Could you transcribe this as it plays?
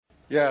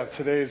Yeah,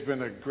 today has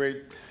been a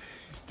great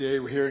day.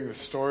 We're hearing the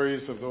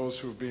stories of those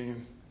who are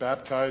being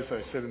baptized.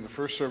 I said in the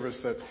first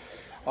service that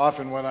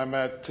often when I'm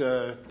at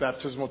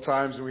baptismal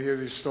times and we hear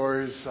these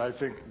stories, I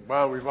think,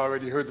 wow, we've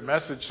already heard the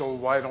message, so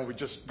why don't we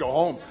just go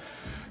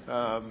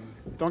home?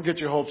 Don't get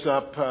your hopes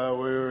up.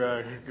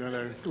 We're going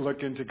to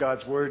look into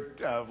God's Word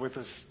with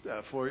us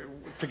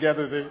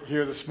together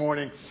here this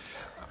morning.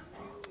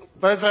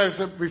 But as I was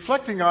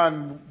reflecting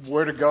on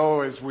where to go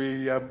as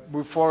we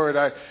move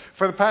forward,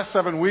 for the past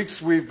 7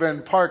 weeks we've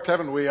been parked,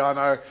 haven't we, on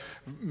our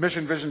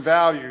mission, vision,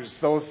 values,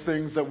 those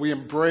things that we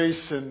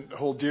embrace and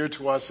hold dear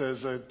to us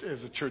as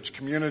a church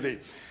community.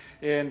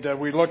 And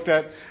we looked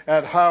at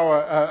how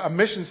a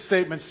mission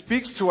statement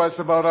speaks to us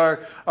about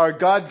our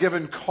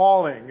God-given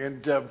calling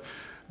and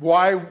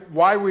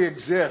why we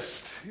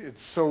exist.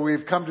 So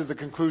we've come to the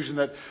conclusion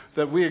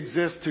that we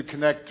exist to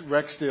connect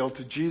Rexdale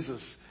to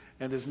Jesus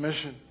and His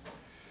mission.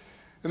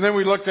 And then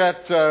we looked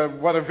at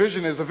what a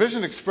vision is. A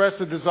vision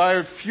expressed a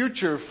desired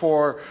future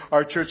for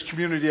our church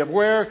community of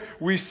where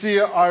we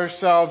see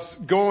ourselves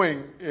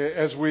going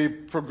as we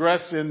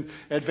progress in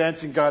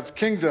advancing God's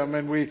kingdom.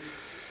 And we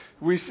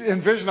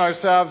envision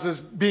ourselves as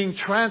being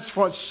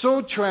transformed,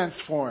 so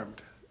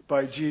transformed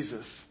by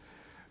Jesus,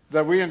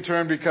 that we in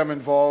turn become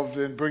involved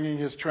in bringing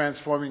His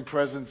transforming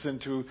presence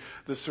into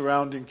the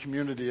surrounding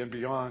community and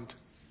beyond.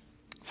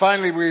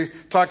 Finally, we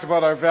talked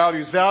about our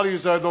values.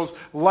 Values are those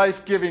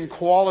life-giving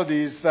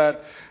qualities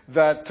that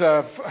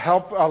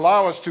help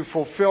allow us to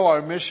fulfill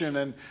our mission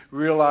and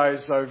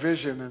realize our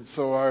vision. And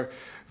so our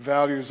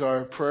values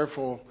are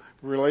prayerful,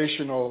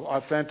 relational,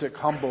 authentic,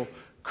 humble,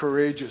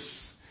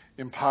 courageous,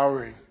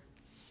 empowering.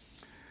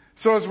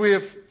 So as we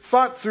have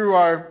thought through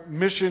our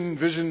mission,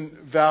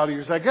 vision,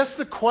 values, I guess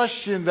the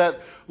question that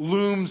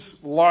looms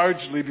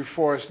largely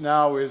before us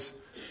now is,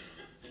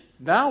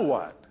 now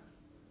what?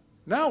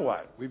 Now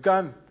what? We've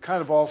gone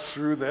kind of all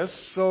through this,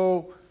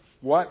 so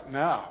what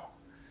now?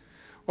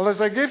 Well,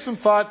 as I gave some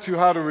thought to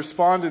how to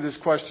respond to this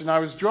question, I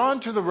was drawn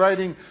to the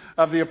writing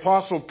of the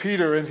Apostle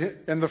Peter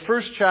in the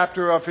first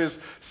chapter of his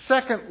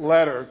second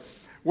letter,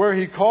 where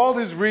he called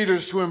his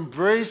readers to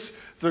embrace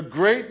the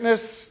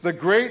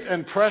great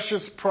and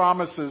precious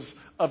promises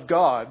of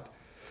God,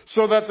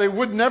 so that they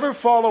would never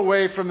fall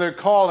away from their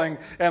calling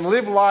and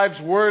live lives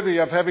worthy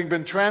of having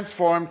been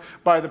transformed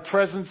by the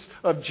presence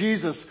of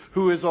Jesus,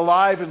 who is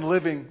alive and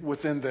living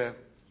within them.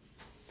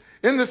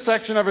 In this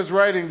section of his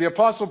writing, the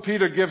Apostle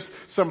Peter gives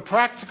some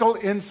practical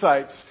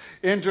insights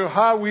into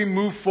how we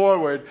move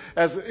forward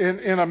as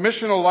in a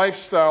missional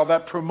lifestyle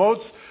that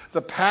promotes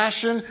the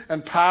passion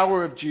and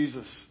power of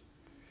Jesus.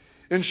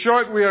 In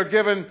short, we are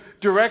given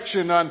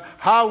direction on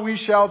how we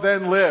shall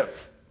then live.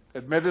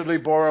 Admittedly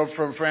borrowed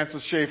from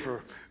Francis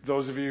Schaeffer,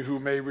 those of you who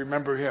may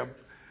remember him.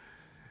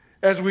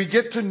 As we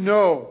get to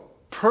know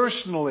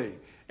personally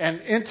and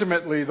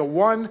intimately the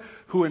one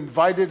who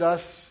invited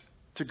us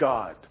to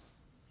God.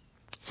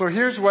 So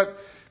here's what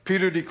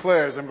Peter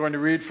declares. I'm going to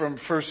read from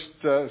 2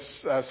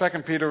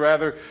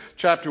 Peter,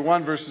 chapter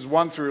 1, verses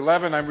 1 through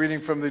 11. I'm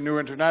reading from the New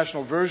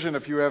International Version.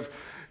 If you have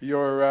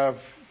your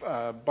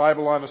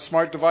Bible on a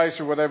smart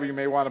device or whatever, you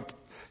may want to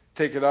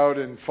take it out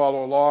and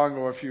follow along,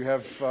 or if you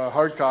have a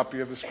hard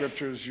copy of the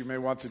Scriptures, you may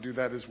want to do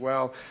that as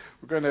well.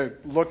 We're going to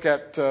look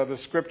at the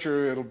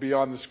Scripture. It'll be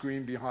on the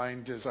screen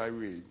behind as I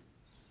read.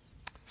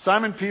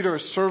 Simon Peter, a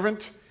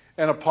servant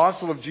and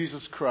apostle of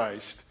Jesus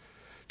Christ,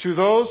 to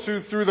those who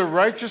through the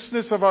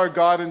righteousness of our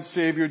God and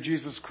Savior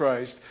Jesus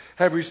Christ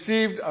have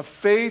received a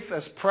faith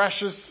as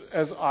precious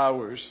as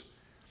ours,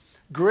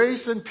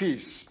 grace and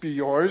peace be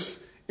yours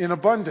in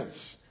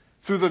abundance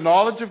through the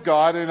knowledge of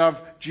God and of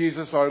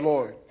Jesus our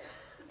Lord.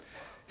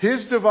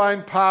 His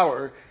divine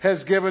power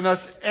has given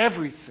us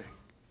everything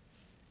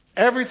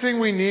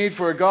we need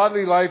for a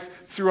godly life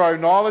through our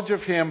knowledge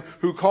of Him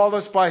who called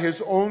us by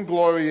His own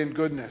glory and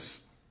goodness.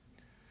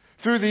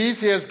 Through these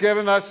He has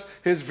given us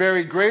His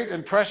very great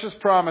and precious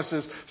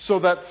promises, so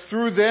that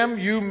through them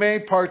you may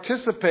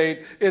participate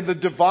in the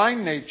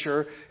divine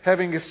nature,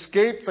 having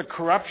escaped the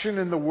corruption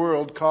in the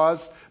world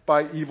caused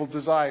by evil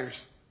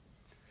desires.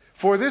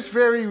 For this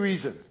very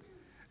reason,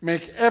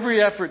 make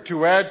every effort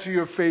to add to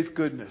your faith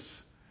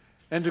goodness,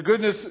 and to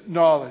goodness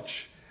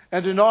knowledge,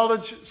 and to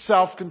knowledge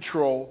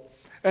self-control,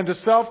 and to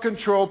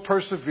self-control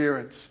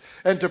perseverance,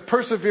 and to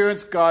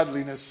perseverance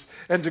godliness,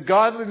 and to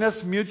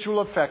godliness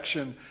mutual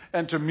affection,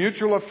 and to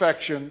mutual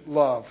affection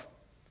love.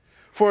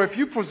 For if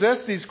you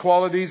possess these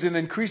qualities in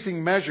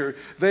increasing measure,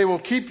 they will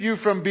keep you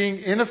from being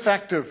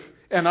ineffective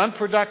and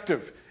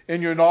unproductive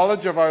in your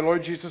knowledge of our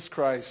Lord Jesus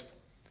Christ.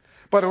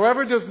 But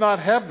whoever does not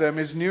have them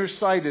is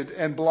nearsighted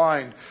and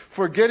blind,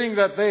 forgetting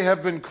that they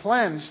have been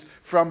cleansed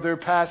from their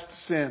past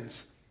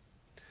sins.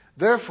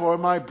 Therefore,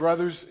 my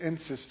brothers and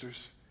sisters,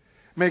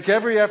 make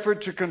every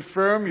effort to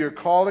confirm your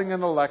calling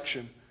and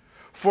election.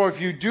 For if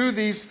you do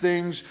these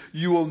things,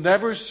 you will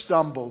never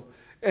stumble,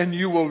 and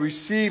you will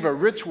receive a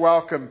rich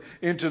welcome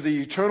into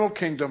the eternal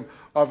kingdom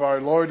of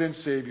our Lord and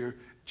Savior,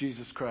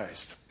 Jesus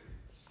Christ.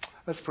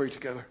 Let's pray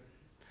together.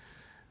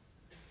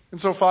 And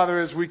so, Father,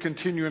 as we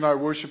continue in our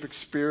worship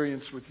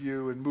experience with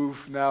you and move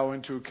now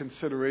into a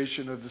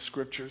consideration of the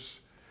Scriptures,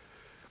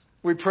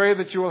 we pray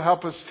that you will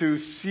help us to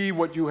see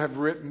what you have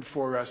written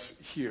for us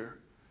here.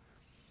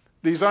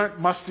 These aren't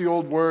musty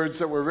old words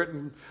that were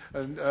written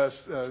a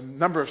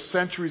number of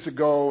centuries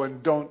ago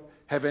and don't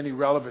have any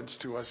relevance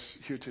to us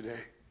here today.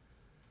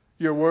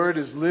 Your word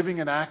is living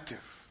and active.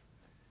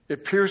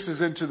 It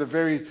pierces into the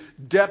very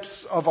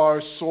depths of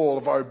our soul,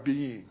 of our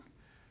being.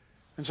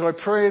 And so I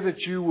pray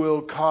that you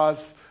will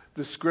cause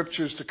the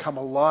Scriptures to come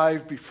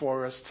alive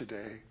before us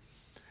today,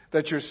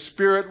 that your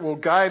Spirit will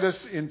guide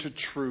us into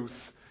truth,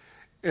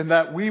 and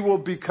that we will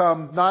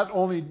become not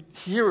only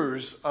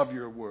hearers of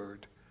your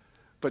word,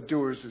 but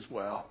doers as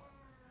well.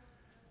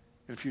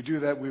 And if you do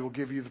that, we will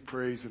give you the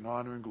praise and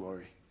honor and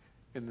glory.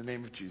 In the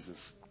name of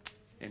Jesus,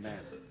 amen.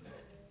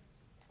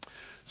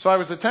 So I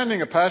was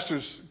attending a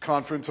pastor's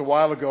conference a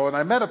while ago, and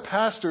I met a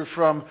pastor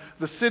from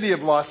the city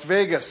of Las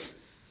Vegas.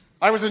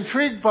 I was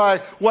intrigued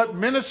by what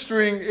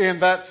ministering in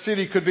that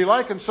city could be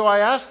like, and so I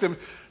asked him,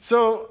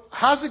 so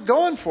how's it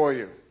going for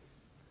you?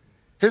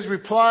 His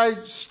reply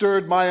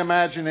stirred my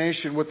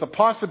imagination with the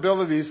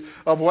possibilities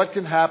of what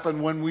can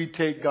happen when we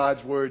take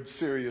God's word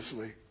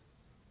seriously.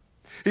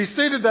 He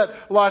stated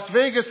that Las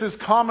Vegas is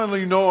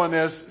commonly known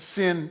as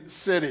Sin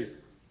City.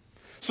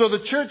 So the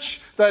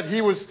church that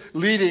he was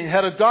leading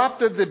had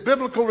adopted the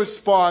biblical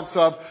response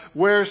of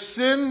where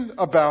sin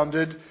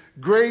abounded,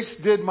 grace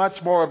did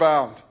much more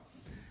abound,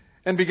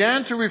 and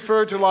began to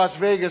refer to Las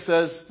Vegas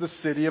as the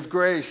city of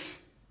grace.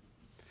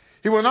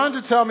 He went on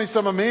to tell me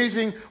some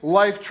amazing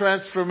life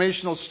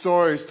transformational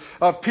stories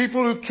of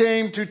people who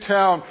came to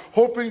town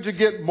hoping to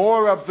get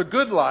more of the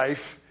good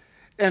life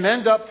and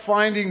end up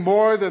finding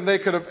more than they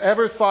could have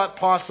ever thought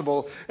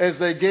possible as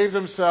they gave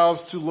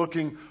themselves to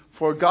looking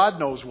for God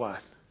knows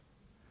what.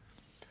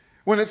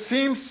 When it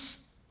comes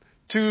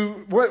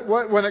to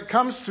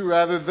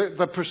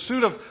the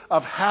pursuit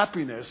of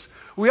happiness,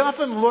 we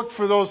often look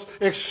for those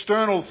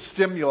external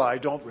stimuli,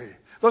 don't we?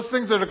 Those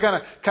things that are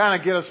going to kind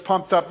of get us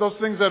pumped up. Those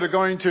things that are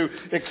going to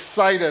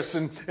excite us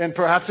and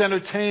perhaps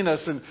entertain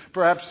us and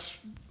perhaps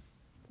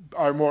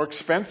are more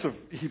expensive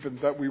even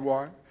that we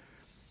want.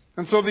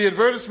 And so the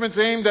advertisements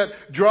aimed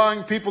at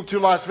drawing people to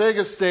Las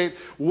Vegas state,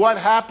 what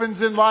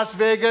happens in Las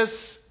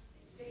Vegas?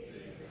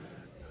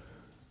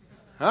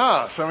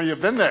 Some of you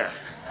have been there.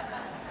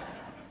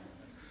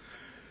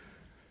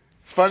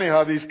 It's funny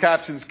how these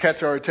captions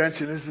catch our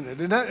attention, isn't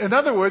it? In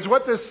other words,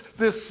 what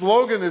this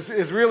slogan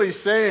is really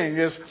saying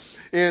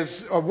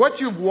is what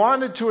you've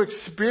wanted to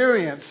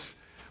experience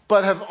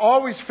but have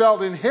always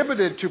felt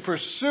inhibited to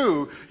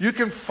pursue, you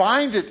can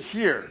find it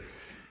here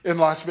in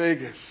Las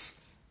Vegas.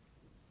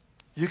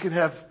 You can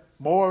have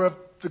more of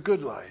the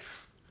good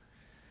life.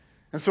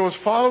 And so as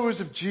followers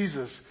of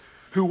Jesus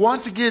who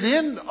want to get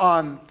in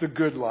on the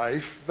good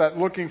life that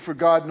looking for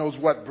God knows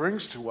what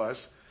brings to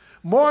us,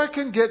 more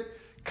can get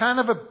kind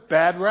of a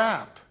bad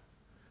rap.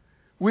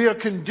 We are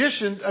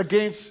conditioned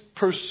against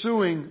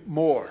pursuing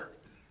more.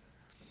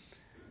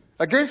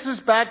 Against this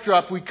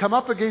backdrop, we come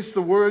up against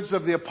the words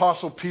of the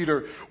Apostle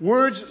Peter,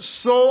 words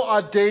so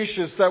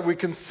audacious that we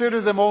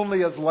consider them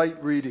only as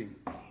light reading.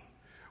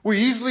 We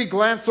easily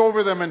glance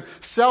over them and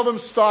seldom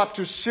stop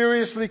to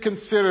seriously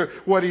consider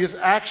what he is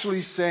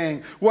actually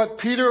saying. What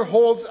Peter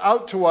holds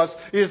out to us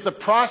is the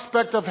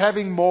prospect of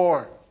having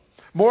more.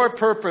 More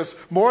purpose,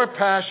 more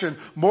passion,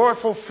 more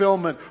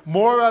fulfillment,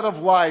 more out of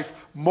life,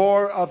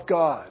 more of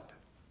God.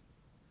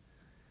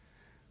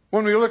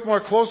 When we look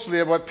more closely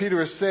at what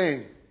Peter is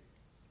saying,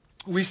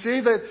 we see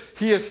that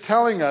he is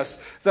telling us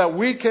that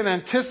we can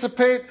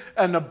anticipate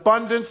an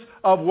abundance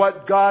of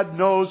what God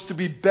knows to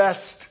be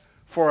best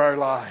for our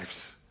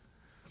lives.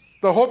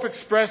 The hope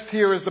expressed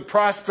here is the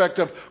prospect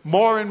of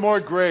more and more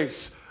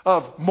grace,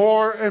 of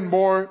more and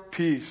more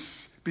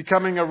peace,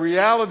 becoming a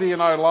reality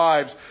in our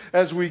lives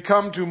as we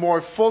come to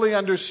more fully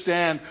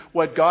understand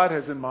what God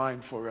has in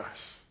mind for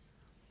us.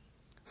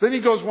 Then he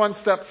goes one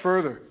step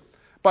further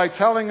by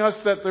telling us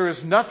that there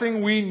is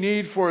nothing we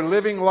need for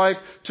living life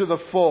to the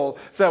full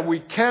that we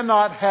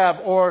cannot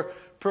have, or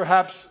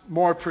perhaps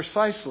more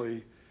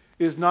precisely,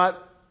 is not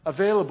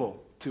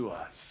available to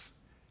us.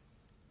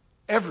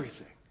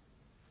 Everything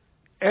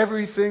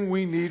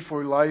we need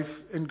for life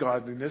and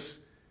godliness,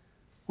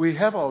 we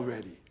have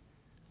already.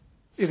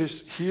 It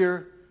is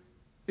here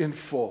in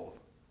full.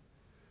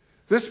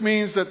 This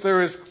means that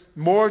there is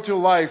more to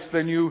life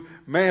than you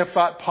may have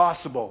thought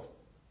possible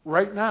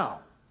right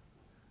now.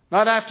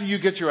 Not after you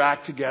get your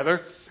act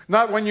together.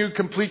 Not when you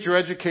complete your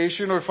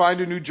education or find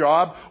a new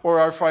job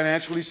or are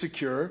financially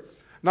secure.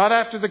 Not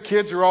after the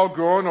kids are all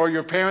grown or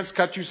your parents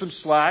cut you some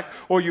slack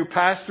or you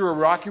pass through a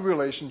rocky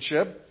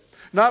relationship.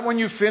 Not when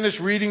you finish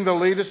reading the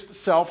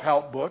latest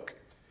self-help book.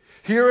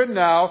 Here and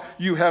now,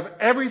 you have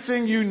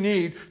everything you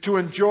need to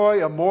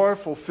enjoy a more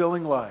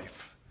fulfilling life.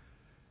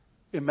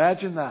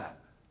 Imagine that.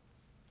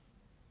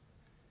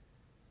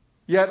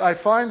 Yet I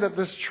find that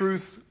this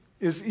truth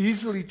is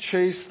easily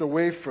chased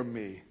away from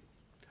me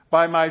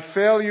by my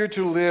failure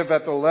to live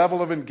at the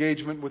level of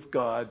engagement with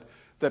God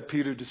that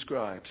Peter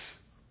describes.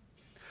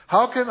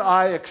 How can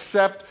I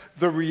accept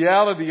the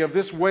reality of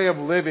this way of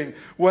living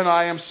when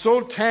I am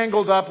so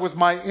tangled up with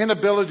my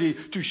inability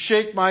to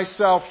shake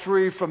myself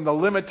free from the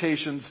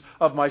limitations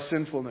of my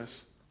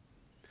sinfulness?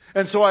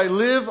 And so I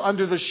live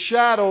under the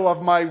shadow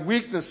of my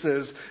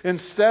weaknesses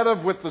instead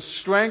of with the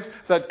strength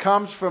that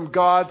comes from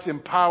God's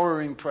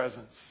empowering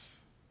presence.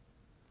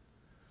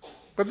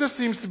 But this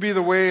seems to be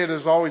the way it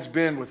has always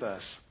been with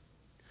us.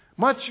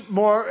 Much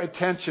more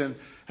attention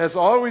has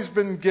always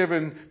been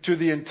given to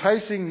the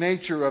enticing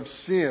nature of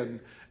sin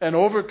and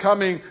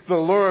overcoming the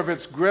lure of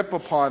its grip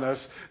upon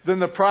us than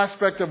the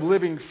prospect of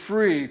living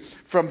free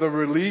from the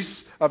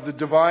release of the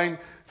divine,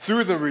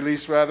 through the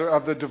release rather,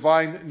 of the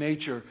divine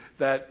nature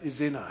that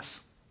is in us.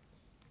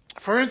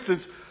 For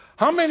instance,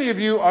 how many of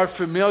you are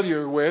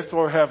familiar with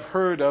or have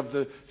heard of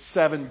the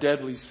 7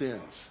 deadly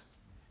sins?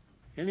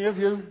 Any of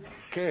you?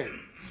 Okay,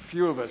 there's a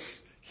few of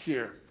us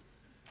here.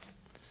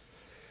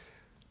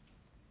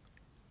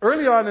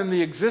 Early on in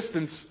the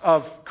existence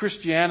of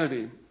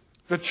Christianity,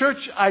 the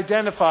church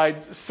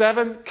identified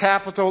 7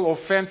 capital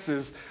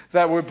offenses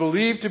that were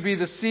believed to be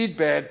the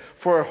seedbed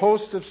for a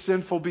host of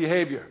sinful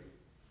behavior.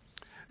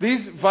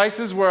 These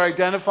vices were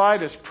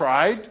identified as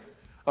pride,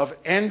 of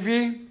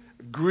envy,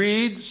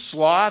 greed,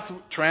 sloth,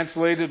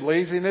 translated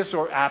laziness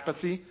or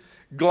apathy,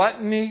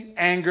 gluttony,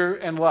 anger,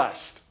 and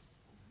lust.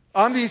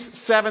 On these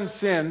 7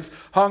 sins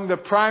hung the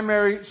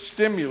primary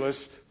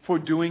stimulus for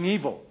doing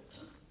evil.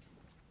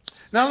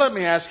 Now let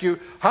me ask you,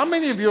 how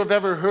many of you have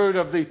ever heard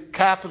of the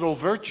capital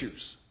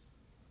virtues?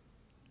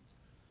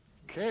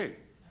 Okay,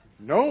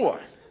 no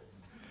one.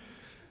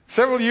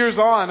 Several years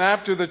on,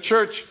 after the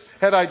church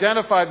had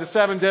identified the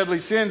 7 deadly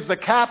sins, the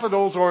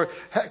capital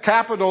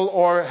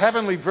or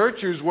heavenly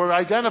virtues were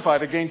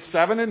identified, again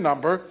 7 in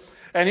number,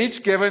 and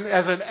each given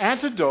as an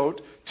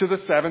antidote to the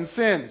 7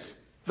 sins.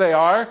 They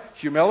are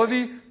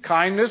humility,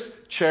 kindness,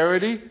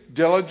 charity,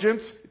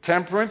 diligence,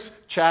 temperance,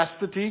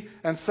 chastity,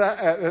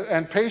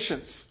 and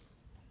patience.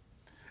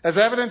 As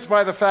evidenced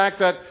by the fact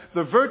that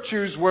the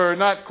virtues were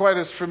not quite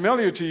as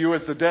familiar to you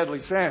as the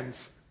deadly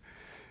sins,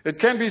 it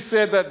can be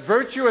said that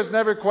virtue has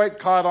never quite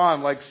caught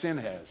on like sin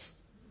has.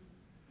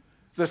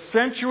 The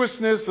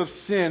sensuousness of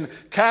sin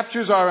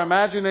captures our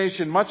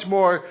imagination much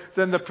more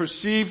than the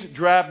perceived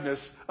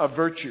drabness of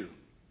virtue.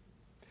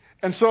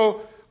 And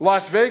so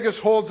Las Vegas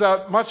holds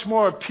out much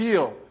more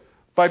appeal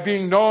by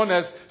being known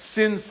as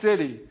Sin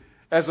City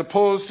as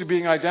opposed to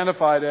being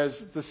identified as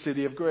the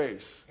City of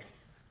Grace.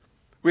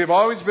 We have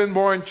always been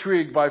more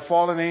intrigued by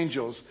fallen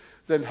angels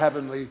than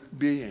heavenly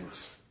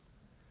beings.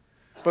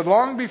 But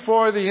long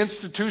before the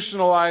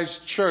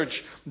institutionalized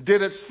church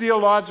did its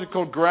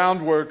theological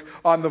groundwork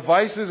on the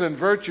vices and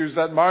virtues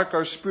that mark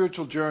our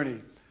spiritual journey,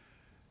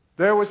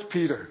 there was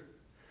Peter,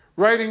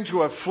 writing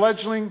to a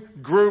fledgling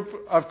group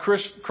of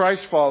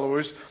Christ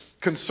followers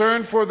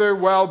concerned for their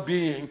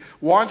well-being,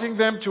 wanting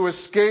them to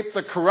escape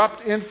the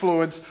corrupt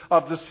influence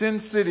of the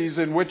sin cities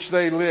in which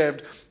they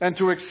lived and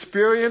to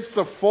experience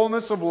the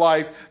fullness of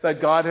life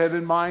that God had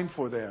in mind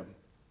for them.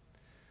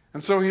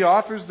 And so he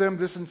offers them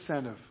this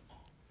incentive.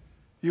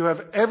 You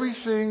have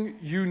everything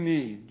you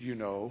need,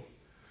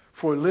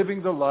 for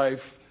living the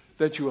life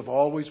that you have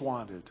always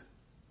wanted.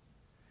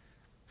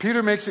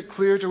 Peter makes it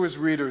clear to his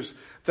readers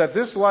that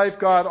this life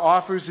God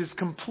offers is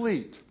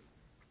complete.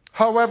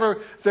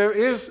 However, there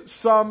is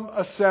some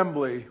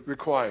assembly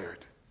required.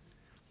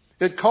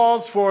 It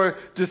calls for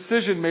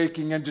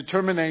decision-making and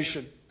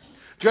determination.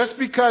 Just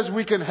because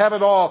we can have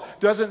it all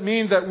doesn't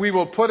mean that we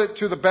will put it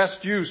to the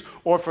best use,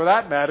 or for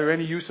that matter,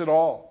 any use at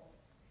all.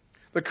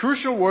 The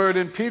crucial word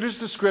in Peter's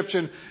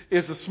description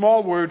is the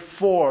small word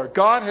for.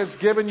 God has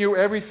given you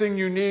everything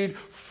you need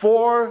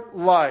for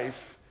life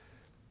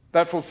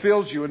that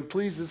fulfills you and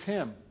pleases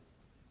Him.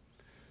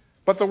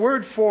 But the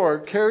word for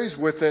carries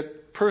with it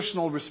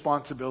personal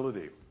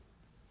responsibility.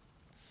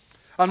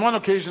 On one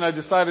occasion, I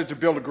decided to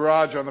build a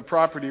garage on the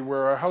property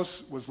where our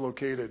house was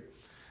located.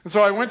 And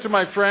so I went to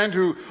my friend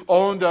who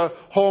owned a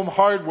home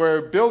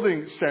hardware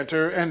building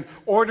center and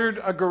ordered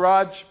a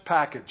garage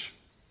package.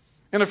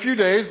 In a few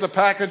days, the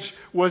package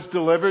was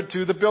delivered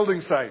to the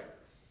building site.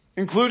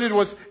 Included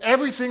was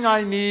everything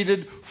I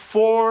needed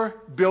for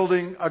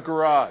building a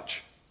garage.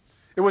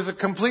 It was a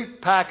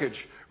complete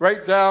package,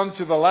 right down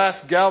to the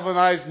last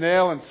galvanized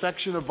nail and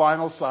section of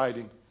vinyl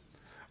siding.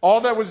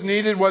 All that was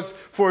needed was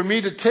for me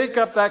to take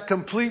up that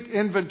complete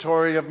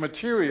inventory of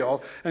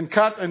material and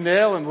cut a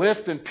nail and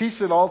lift and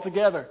piece it all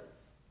together.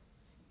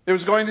 It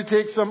was going to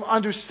take some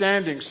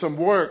understanding, some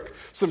work,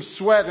 some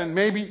sweat, and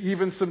maybe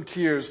even some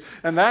tears.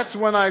 And that's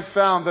when I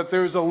found that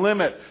there's a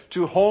limit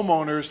to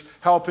homeowners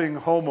helping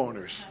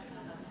homeowners.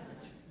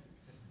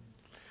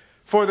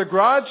 For the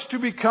garage to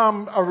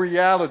become a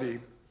reality,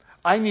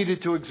 I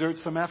needed to exert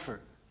some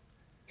effort.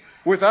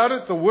 Without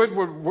it, the wood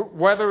would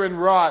weather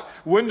and rot,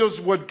 windows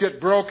would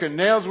get broken,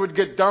 nails would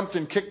get dumped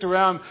and kicked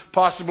around,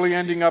 possibly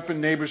ending up in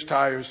neighbors'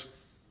 tires.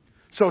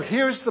 So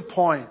here's the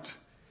point.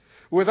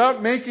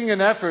 Without making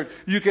an effort,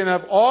 you can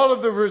have all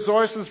of the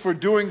resources for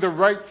doing the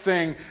right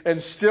thing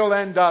and still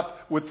end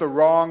up with the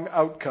wrong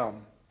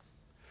outcome.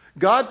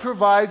 God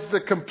provides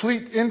the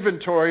complete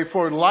inventory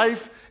for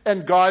life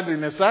and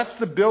godliness. That's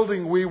the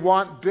building we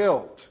want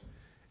built.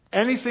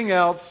 Anything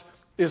else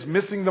is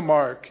missing the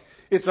mark.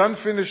 It's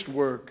unfinished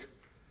work.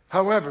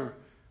 However,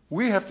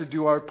 we have to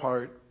do our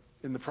part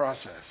in the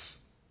process.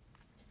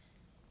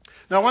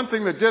 Now, one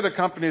thing that did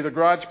accompany the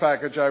garage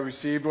package I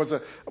received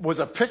was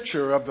a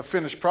picture of the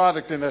finished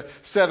product and a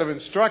set of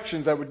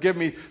instructions that would give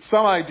me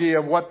some idea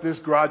of what this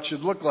garage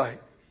should look like.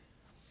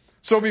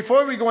 So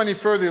before we go any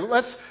further,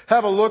 let's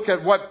have a look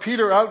at what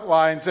Peter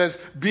outlines as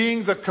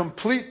being the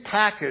complete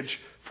package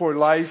for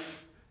life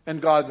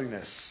and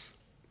godliness.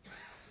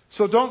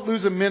 So don't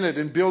lose a minute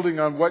in building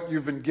on what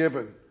you've been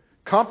given,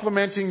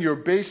 complementing your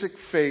basic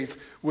faith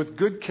with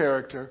good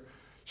character,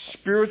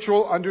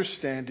 spiritual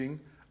understanding,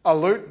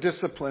 alert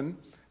discipline,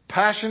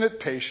 passionate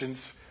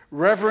patience,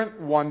 reverent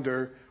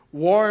wonder,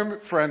 warm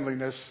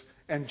friendliness,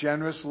 and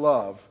generous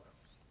love.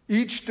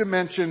 Each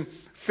dimension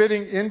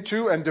fitting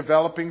into and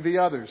developing the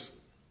others.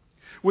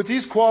 With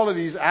these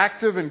qualities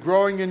active and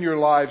growing in your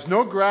lives,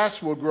 no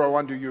grass will grow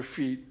under your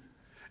feet.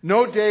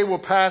 No day will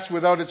pass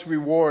without its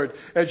reward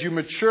as you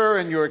mature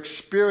in your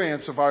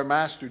experience of our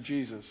Master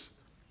Jesus.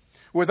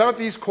 Without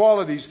these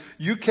qualities,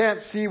 you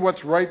can't see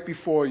what's right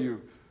before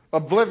you,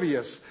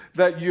 oblivious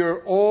that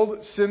your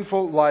old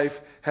sinful life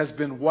has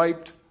been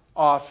wiped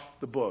off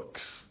the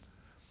books.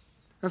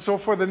 And so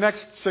for the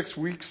next 6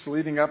 weeks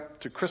leading up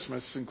to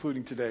Christmas,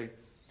 including today,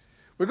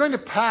 we're going to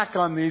pack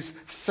on these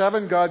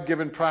 7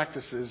 God-given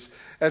practices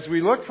as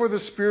we look for the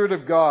Spirit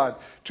of God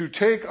to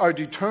take our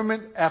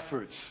determined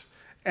efforts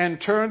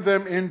and turn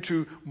them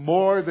into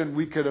more than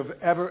we could have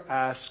ever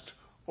asked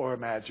or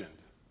imagined.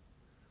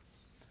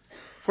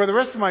 For the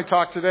rest of my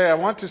talk today, I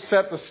want to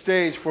set the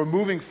stage for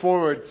moving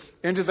forward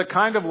into the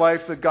kind of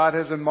life that God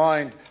has in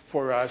mind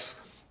for us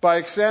by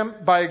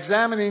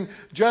examining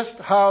just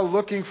how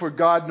looking for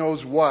God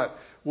knows what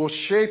will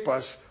shape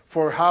us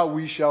for how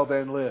we shall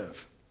then live.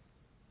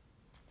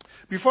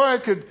 Before I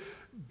could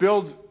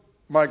build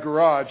my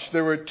garage,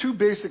 there were 2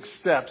 basic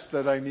steps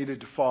that I needed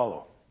to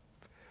follow.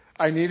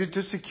 I needed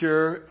to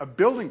secure a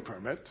building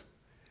permit,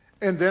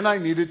 and then I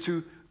needed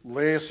to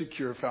lay a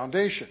secure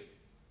foundation.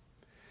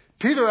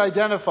 Peter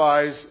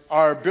identifies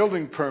our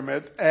building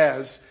permit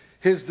as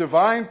his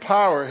divine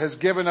power has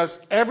given us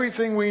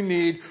everything we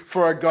need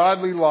for a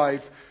godly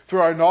life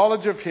through our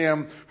knowledge of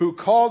him who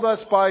called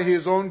us by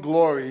his own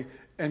glory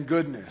and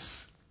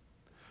goodness.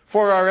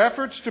 For our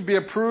efforts to be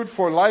approved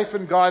for life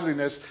and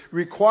godliness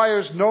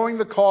requires knowing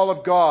the call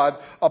of God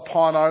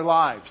upon our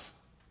lives.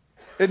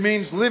 It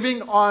means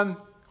living on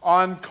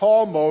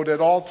call mode at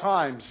all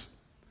times.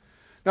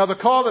 Now, the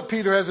call that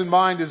Peter has in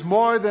mind is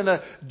more than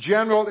a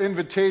general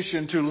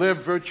invitation to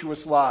live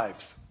virtuous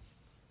lives.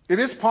 It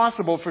is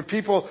possible for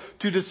people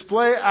to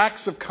display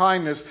acts of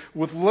kindness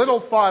with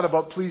little thought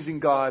about pleasing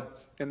God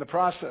in the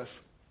process.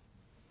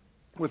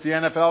 With the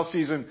NFL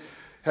season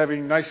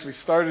having nicely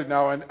started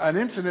now, an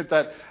incident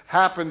that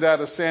happened at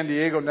a San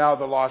Diego, now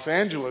the Los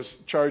Angeles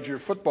Charger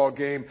football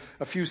game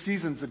a few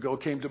seasons ago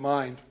came to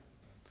mind.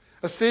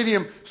 A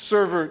stadium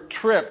server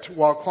tripped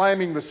while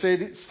climbing the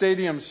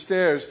stadium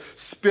stairs,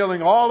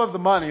 spilling all of the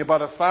money,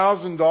 about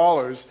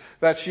 $1,000,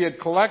 that she had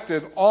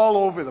collected all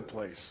over the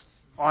place,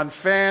 on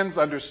fans,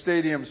 under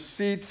stadium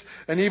seats,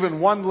 and even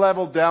one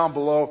level down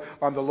below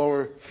on the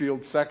lower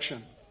field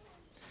section.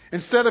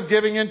 Instead of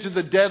giving in to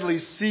the deadly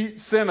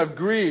sin of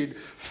greed,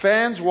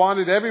 fans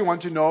wanted everyone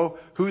to know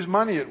whose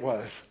money it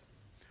was.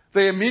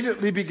 They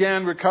immediately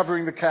began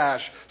recovering the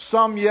cash.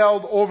 Some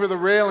yelled over the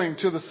railing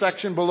to the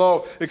section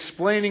below,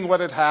 explaining what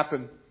had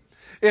happened.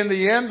 In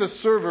the end, the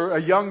server,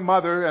 a young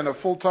mother and a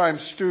full-time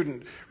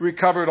student,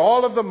 recovered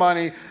all of the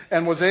money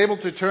and was able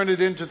to turn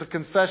it into the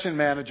concession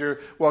manager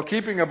while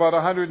keeping about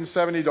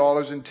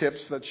 $170 in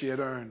tips that she had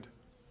earned.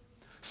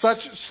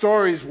 Such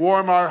stories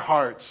warm our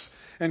hearts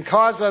and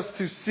cause us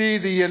to see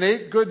the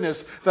innate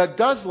goodness that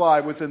does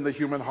lie within the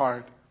human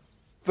heart.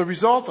 The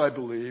result, I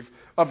believe,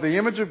 of the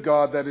image of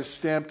God that is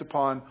stamped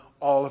upon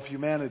all of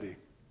humanity.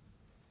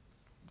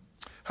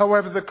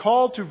 However, the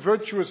call to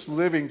virtuous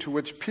living to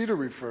which Peter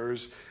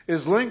refers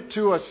is linked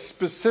to a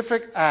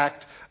specific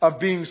act of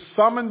being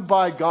summoned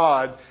by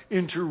God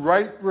into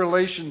right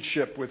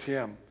relationship with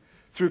him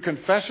through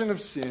confession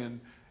of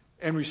sin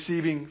and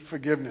receiving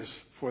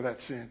forgiveness for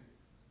that sin.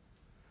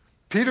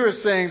 Peter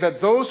is saying that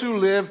those who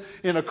live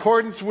in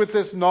accordance with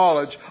this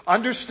knowledge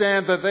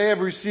understand that they have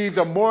received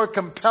a more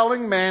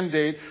compelling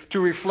mandate to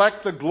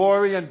reflect the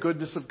glory and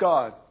goodness of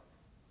God.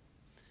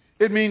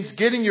 It means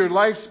getting your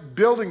life's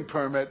building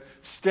permit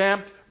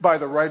stamped by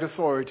the right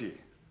authority.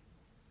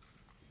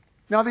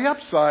 Now, the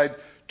upside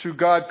to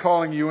God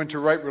calling you into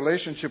right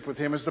relationship with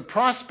him is the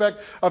prospect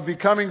of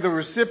becoming the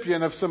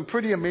recipient of some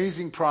pretty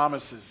amazing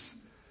promises,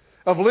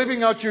 of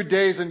living out your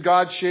days in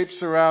God-shaped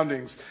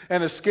surroundings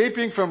and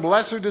escaping from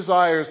lesser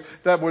desires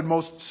that would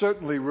most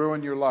certainly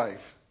ruin your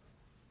life.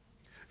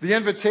 The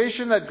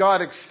invitation that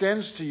God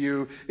extends to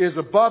you is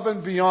above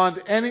and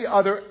beyond any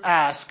other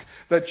ask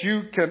that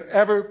you can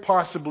ever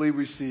possibly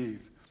receive.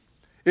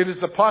 It is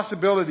the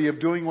possibility of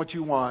doing what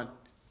you want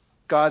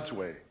God's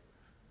way.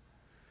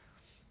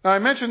 Now, I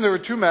mentioned there were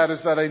two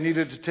matters that I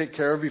needed to take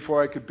care of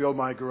before I could build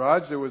my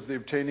garage. There was the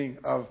obtaining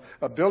of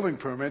a building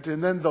permit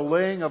and then the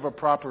laying of a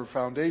proper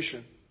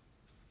foundation.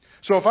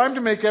 So if I'm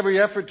to make every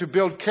effort to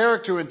build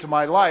character into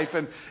my life,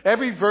 and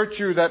every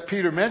virtue that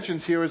Peter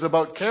mentions here is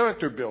about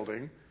character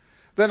building,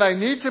 then I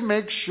need to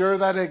make sure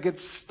that it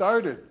gets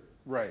started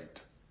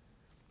right.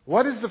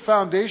 What is the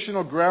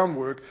foundational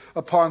groundwork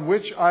upon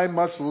which I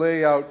must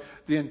lay out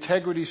the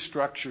integrity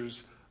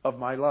structures of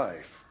my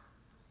life?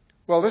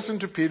 Well, listen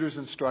to Peter's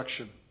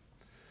instruction.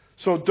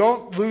 So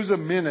don't lose a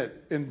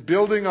minute in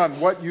building on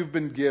what you've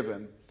been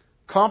given,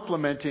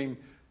 complementing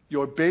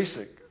your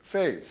basic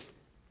faith.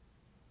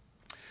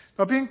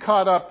 Now, being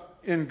caught up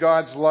in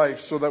God's life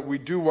so that we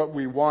do what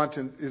we want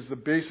is the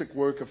basic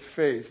work of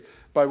faith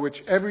by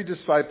which every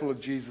disciple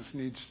of Jesus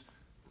needs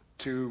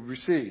to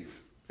receive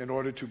in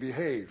order to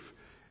behave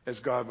as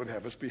God would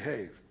have us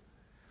behave.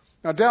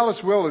 Now,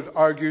 Dallas Willard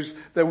argues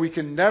that we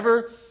can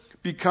never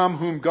become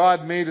whom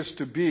God made us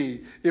to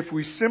be if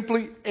we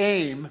simply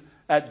aim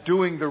at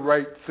doing the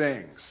right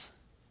things.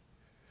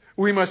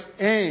 We must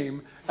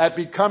aim at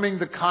becoming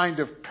the kind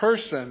of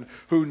person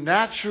who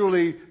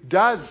naturally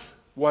does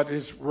what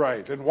is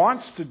right and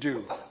wants to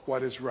do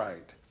what is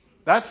right.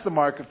 That's the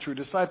mark of true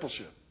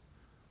discipleship.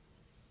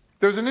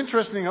 There's an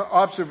interesting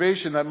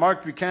observation that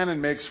Mark Buchanan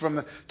makes from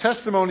the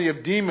testimony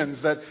of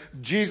demons that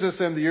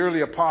Jesus and the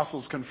early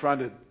apostles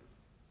confronted.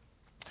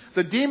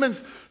 The demons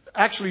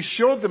actually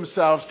showed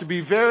themselves to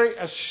be very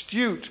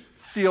astute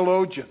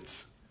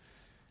theologians.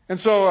 And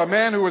so a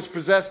man who was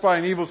possessed by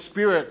an evil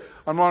spirit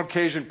on one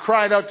occasion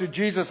cried out to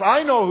Jesus,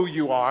 "I know who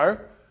you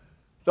are,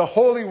 the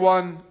Holy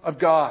One of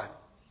God."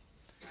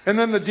 And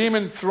then the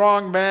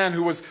demon-thronged man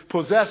who was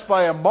possessed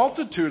by a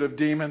multitude of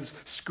demons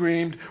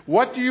screamed,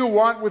 "What do you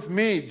want with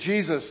me,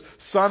 Jesus,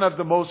 Son of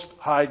the Most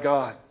High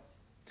God?"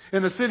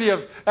 In the city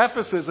of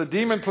Ephesus, a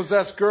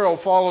demon-possessed girl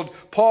followed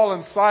Paul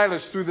and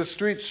Silas through the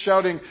streets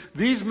shouting,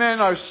 "These men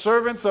are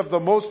servants of the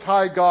Most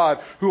High God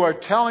who are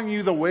telling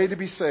you the way to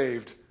be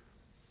saved."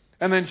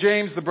 And then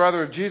James, the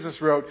brother of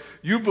Jesus, wrote,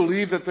 "You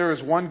believe that there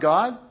is one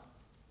God?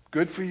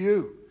 Good for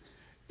you.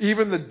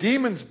 Even the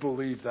demons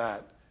believe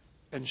that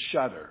and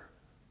shudder."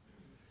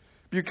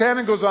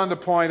 Buchanan goes on to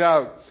point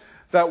out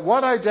that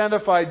what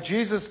identified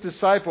Jesus'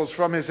 disciples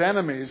from his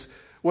enemies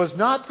was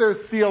not their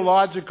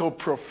theological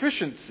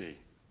proficiency.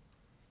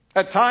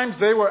 At times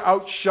they were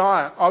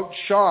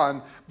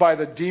outshone by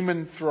the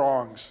demon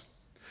throngs.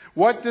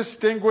 What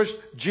distinguished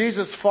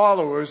Jesus'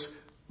 followers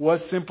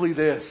was simply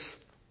this: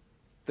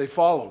 they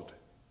followed,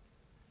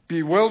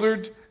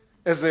 bewildered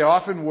as they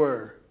often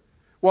were,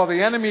 while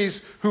the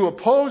enemies who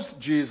opposed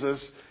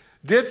Jesus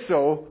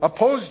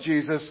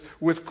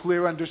with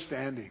clear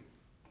understanding.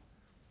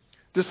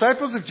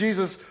 Disciples of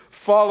Jesus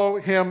follow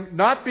him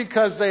not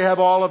because they have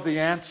all of the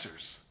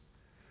answers,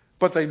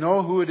 but they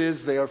know who it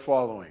is they are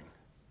following.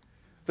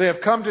 They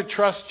have come to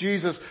trust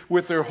Jesus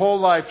with their whole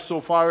life so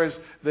far as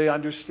they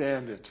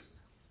understand it.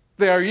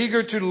 They are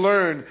eager to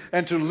learn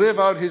and to live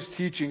out his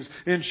teachings.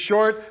 In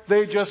short,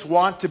 they just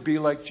want to be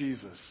like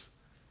Jesus.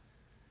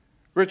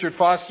 Richard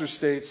Foster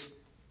states,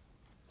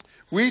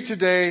 "We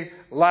today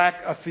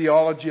lack a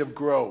theology of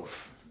growth.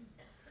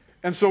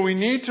 And so we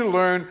need to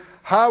learn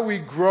how we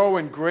grow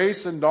in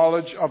grace and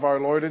knowledge of our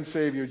Lord and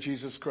Savior,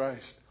 Jesus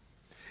Christ.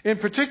 In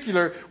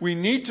particular, we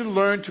need to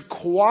learn to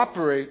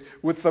cooperate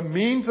with the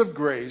means of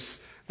grace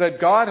that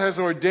God has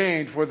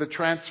ordained for the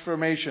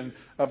transformation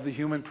of the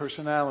human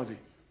personality.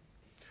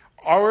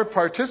 Our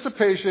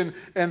participation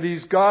in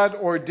these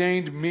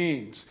God-ordained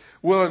means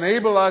will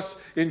enable us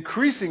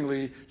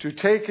increasingly to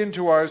take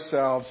into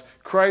ourselves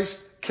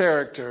Christ's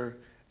character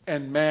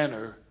and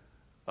manner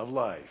of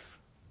life."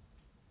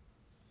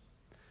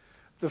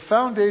 The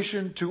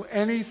foundation to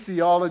any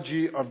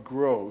theology of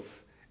growth,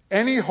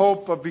 any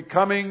hope of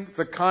becoming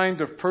the kind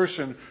of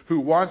person who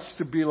wants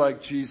to be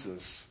like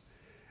Jesus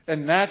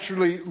and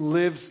naturally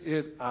lives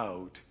it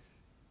out,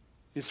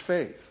 is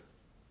faith.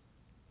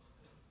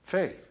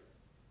 Faith.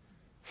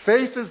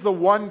 Faith is the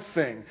one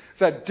thing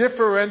that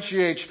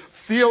differentiates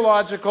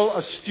theological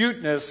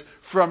astuteness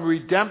from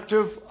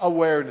redemptive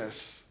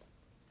awareness.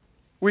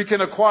 We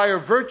can acquire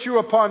virtue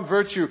upon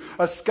virtue,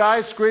 a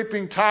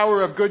skyscraping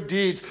tower of good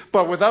deeds,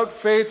 but without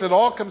faith it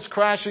all comes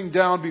crashing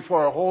down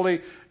before a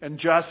holy and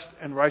just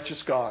and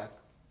righteous God.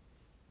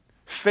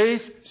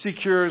 Faith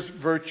secures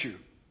virtue.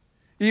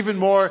 Even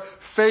more,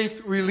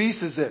 faith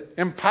releases it,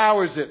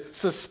 empowers it,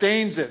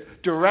 sustains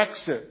it,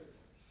 directs it.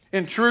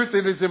 In truth,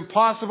 it is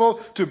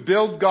impossible to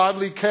build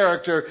godly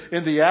character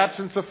in the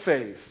absence of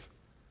faith.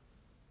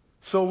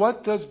 So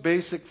what does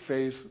basic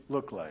faith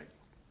look like?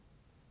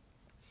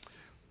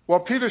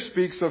 Well, Peter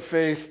speaks of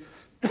faith,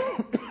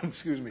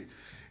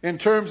 in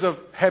terms of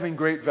having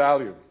great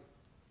value.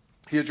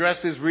 He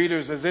addressed his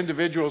readers as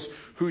individuals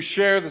who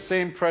share the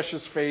same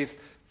precious faith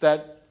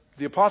that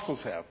the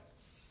apostles have.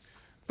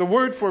 The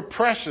word for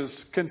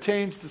precious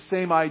contains the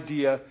same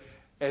idea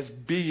as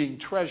being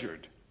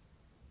treasured.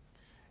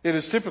 It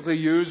is typically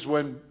used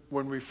when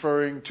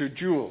referring to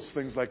jewels,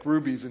 things like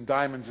rubies and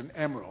diamonds and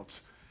emeralds.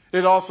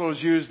 It also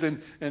is used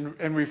in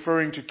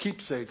referring to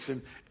keepsakes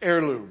and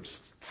heirlooms,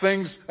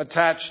 things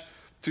attached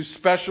to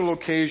special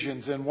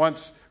occasions and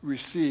once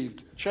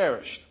received,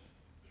 cherished.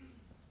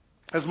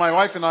 As my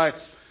wife and I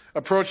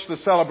approached the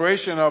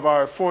celebration of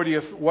our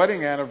 40th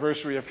wedding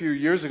anniversary a few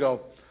years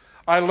ago,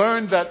 I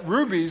learned that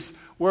rubies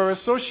were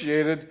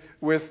associated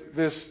with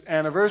this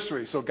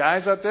anniversary. So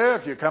guys out there,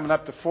 if you're coming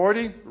up to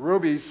 40,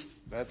 rubies,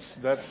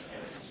 that's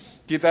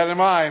keep that in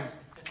mind.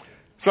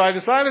 So I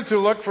decided to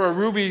look for a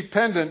ruby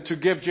pendant to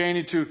give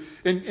Janie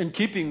in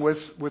keeping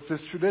with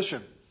this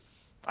tradition.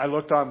 I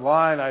looked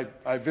online,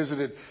 I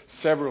visited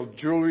several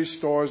jewelry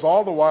stores,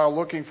 all the while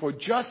looking for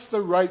just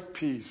the right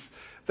piece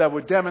that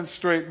would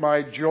demonstrate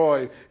my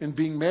joy in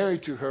being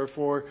married to her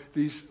for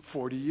these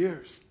 40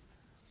 years.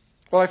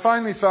 Well, I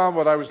finally found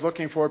what I was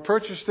looking for,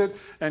 purchased it,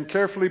 and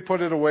carefully put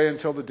it away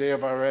until the day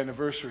of our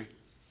anniversary.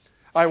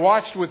 I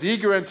watched with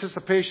eager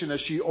anticipation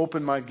as she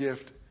opened my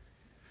gift.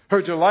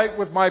 Her delight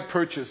with my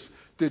purchase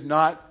did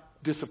not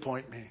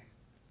disappoint me.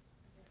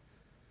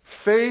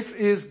 Faith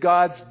is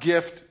God's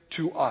gift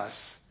to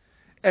us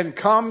and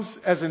comes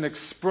as an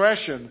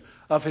expression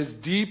of His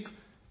deep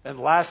and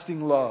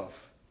lasting love.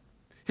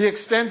 He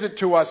extends it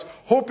to us,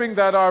 hoping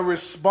that our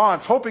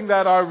response, hoping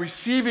that our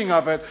receiving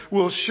of it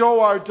will show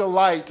our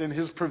delight in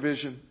His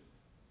provision.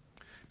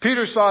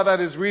 Peter saw that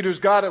his readers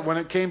got it when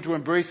it came to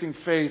embracing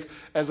faith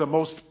as a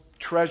most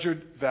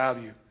treasured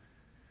value.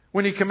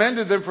 When he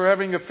commended them for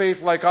having a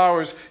faith like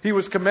ours, he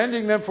was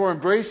commending them for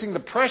embracing the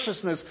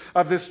preciousness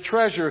of this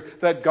treasure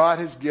that God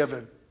has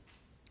given.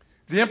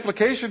 The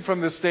implication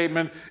from this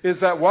statement is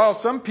that while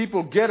some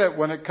people get it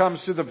when it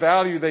comes to the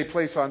value they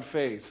place on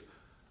faith,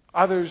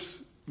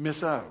 others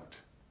miss out.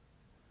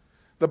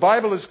 The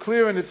Bible is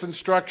clear in its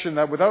instruction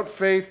that without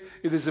faith,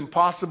 it is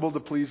impossible to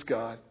please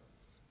God.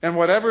 And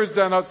whatever is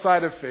done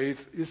outside of faith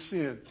is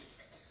sin.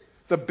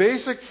 The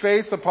basic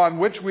faith upon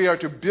which we are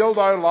to build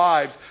our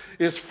lives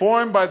is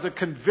formed by the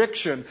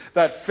conviction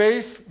that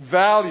faith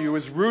value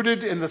is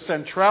rooted in the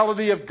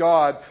centrality of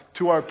God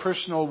to our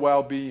personal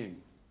well-being.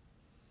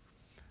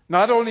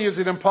 Not only is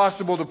it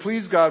impossible to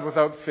please God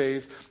without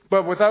faith,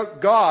 but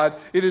without God,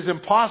 it is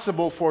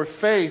impossible for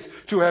faith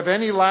to have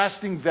any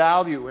lasting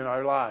value in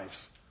our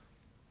lives.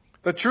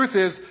 The truth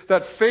is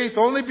that faith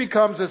only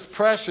becomes as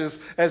precious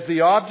as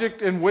the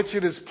object in which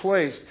it is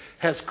placed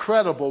has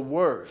credible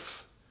worth.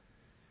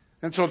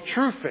 And so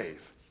true faith,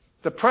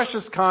 the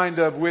precious kind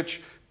of which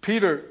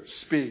Peter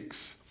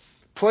speaks,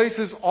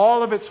 places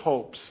all of its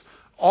hopes,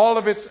 all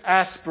of its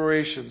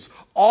aspirations,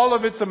 all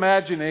of its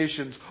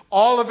imaginations,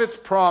 all of its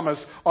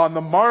promise on the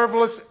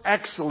marvelous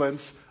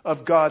excellence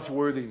of God's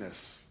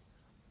worthiness.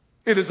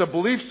 It is a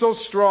belief so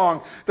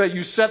strong that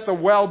you set the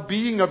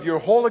well-being of your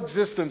whole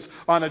existence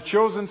on a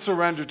chosen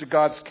surrender to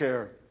God's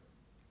care.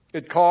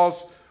 It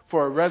calls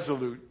for a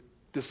resolute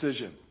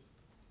decision.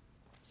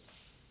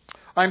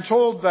 I'm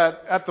told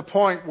that at the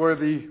point where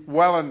the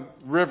Welland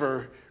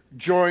River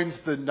joins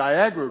the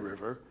Niagara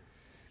River,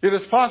 it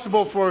is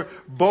possible for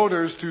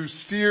boaters to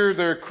steer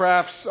their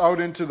crafts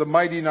out into the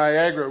mighty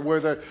Niagara, where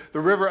the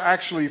river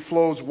actually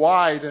flows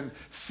wide and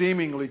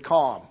seemingly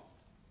calm.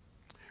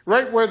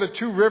 Right where the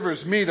two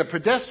rivers meet, a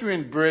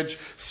pedestrian bridge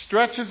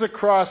stretches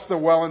across the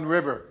Welland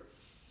River.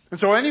 And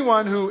so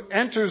anyone who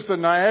enters the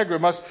Niagara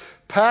must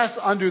pass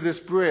under this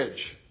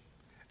bridge.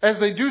 As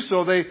they do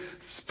so, they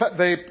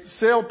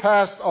sail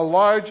past a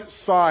large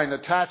sign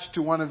attached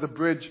to one of the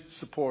bridge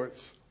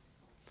supports.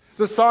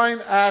 The sign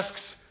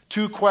asks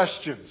two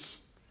questions.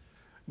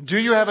 Do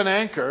you have an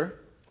anchor?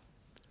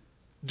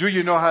 Do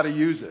you know how to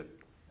use it?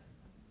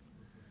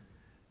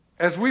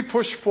 As we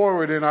push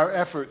forward in our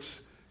efforts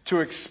to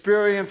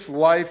experience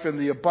life in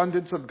the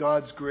abundance of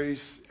God's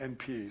grace and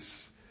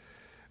peace,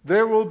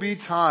 there will be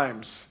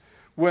times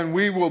when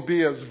we will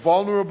be as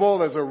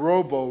vulnerable as a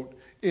rowboat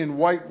in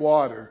white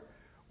water,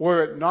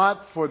 were it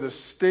not for the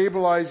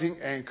stabilizing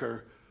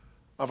anchor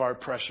of our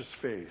precious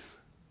faith.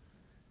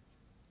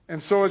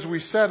 And so as we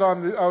set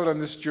out on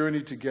this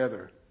journey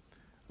together,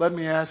 let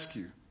me ask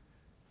you,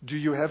 do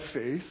you have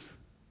faith?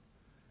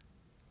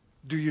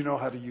 Do you know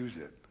how to use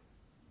it?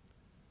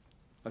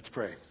 Let's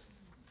pray.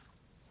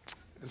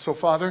 And so,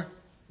 Father,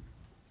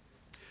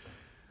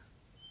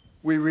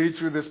 we read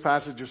through this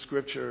passage of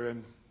Scripture,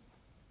 and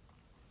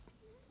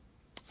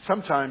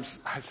sometimes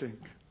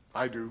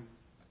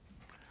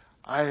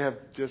I have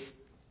just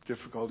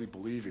difficulty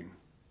believing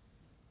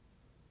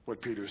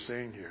what Peter's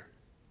saying here.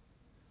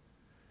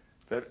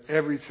 That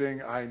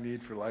everything I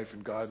need for life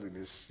and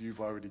godliness, you've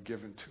already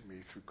given to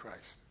me through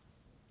Christ.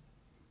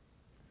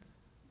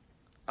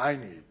 I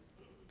need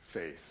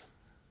faith.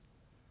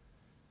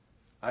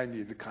 I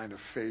need the kind of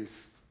faith,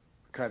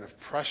 kind of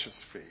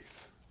precious faith,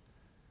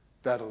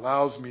 that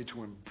allows me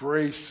to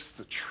embrace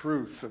the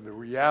truth and the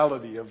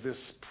reality of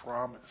this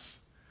promise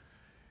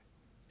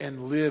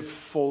and live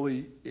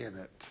fully in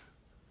it.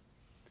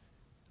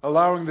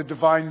 Allowing the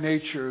divine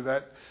nature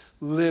that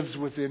lives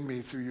within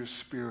me through your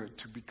Spirit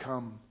to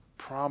become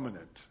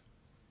prominent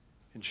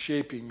in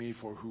shaping me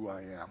for who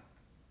I am.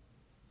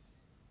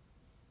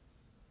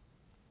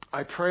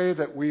 I pray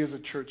that we as a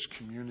church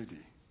community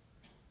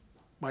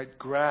might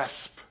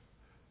grasp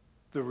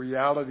the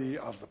reality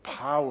of the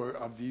power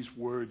of these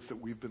words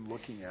that we've been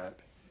looking at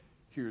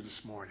here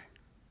this morning.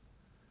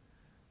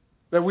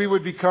 That we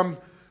would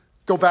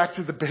go back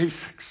to the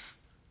basics,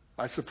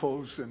 I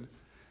suppose,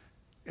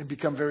 and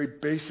become very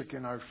basic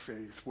in our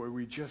faith, where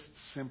we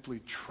just simply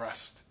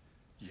trust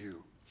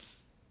you.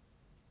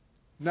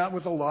 Not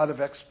with a lot of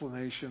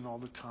explanation all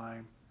the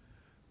time,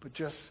 but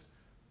just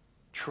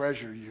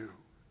treasure you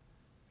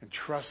and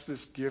trust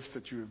this gift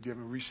that you have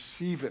given.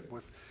 Receive it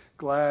with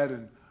glad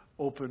and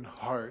open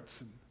hearts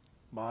and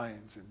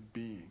minds and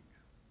being.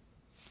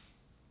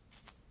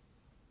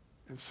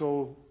 And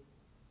so,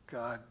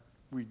 God,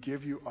 we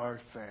give you our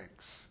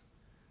thanks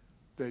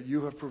that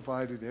you have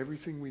provided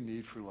everything we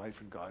need for life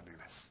and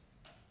godliness.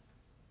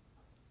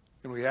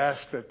 And we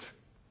ask that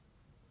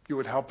you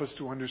would help us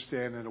to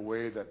understand in a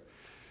way that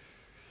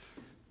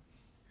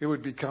it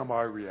would become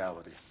our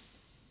reality.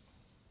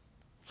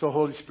 So,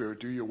 Holy Spirit,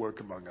 do your work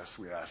among us,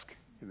 we ask,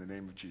 in the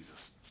name of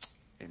Jesus.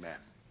 Amen.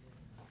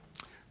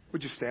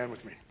 Would you stand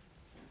with me?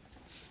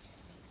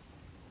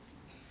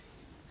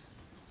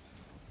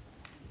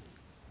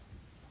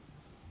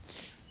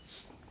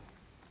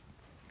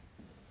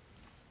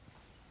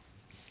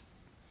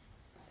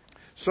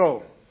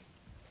 So,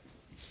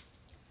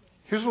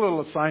 here's a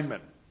little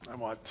assignment I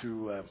want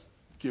to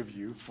give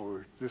you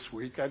for this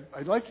week.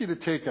 I'd like you to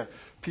take a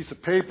piece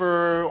of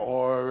paper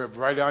or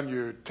write on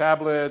your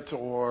tablet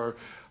or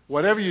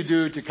whatever you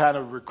do to kind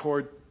of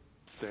record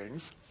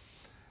things.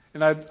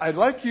 And I'd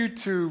like you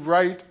to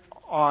write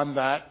on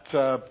that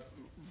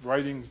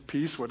writing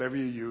piece, whatever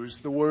you use,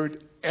 the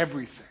word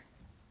everything.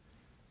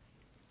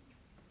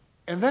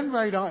 And then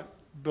write on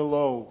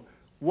below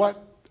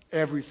what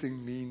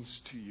everything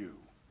means to you.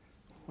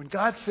 When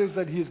God says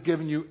that He has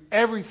given you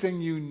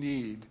everything you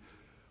need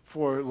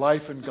for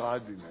life and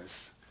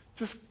godliness,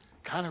 just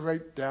kind of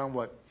write down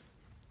what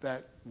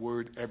that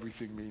word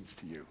everything means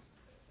to you.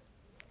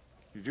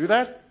 You do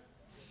that?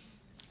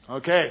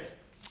 Okay.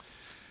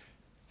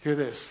 Hear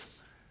this.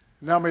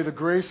 Now may the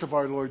grace of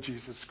our Lord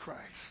Jesus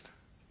Christ,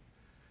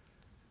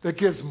 that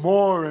gives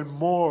more and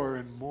more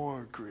and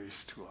more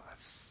grace to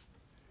us,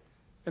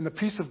 and the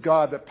peace of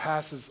God that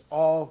passes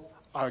all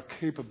our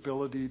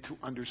capability to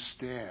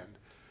understand,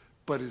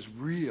 but is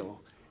real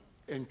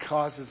and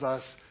causes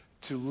us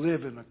to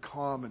live in a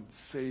calm and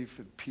safe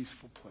and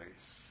peaceful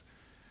place.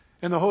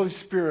 And the Holy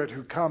Spirit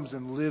who comes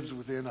and lives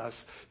within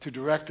us to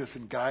direct us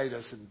and guide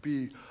us and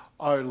be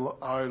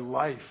our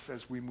life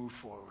as we move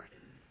forward.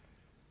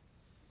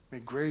 May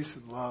grace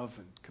and love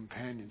and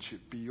companionship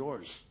be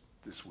yours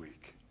this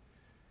week.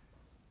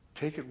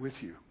 Take it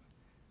with you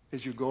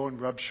as you go and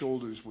rub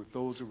shoulders with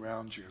those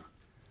around you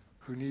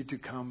who need to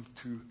come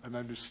to an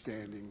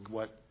understanding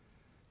what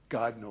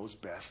God knows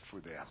best for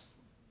them.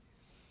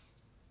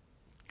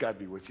 God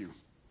be with you.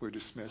 We're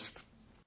dismissed.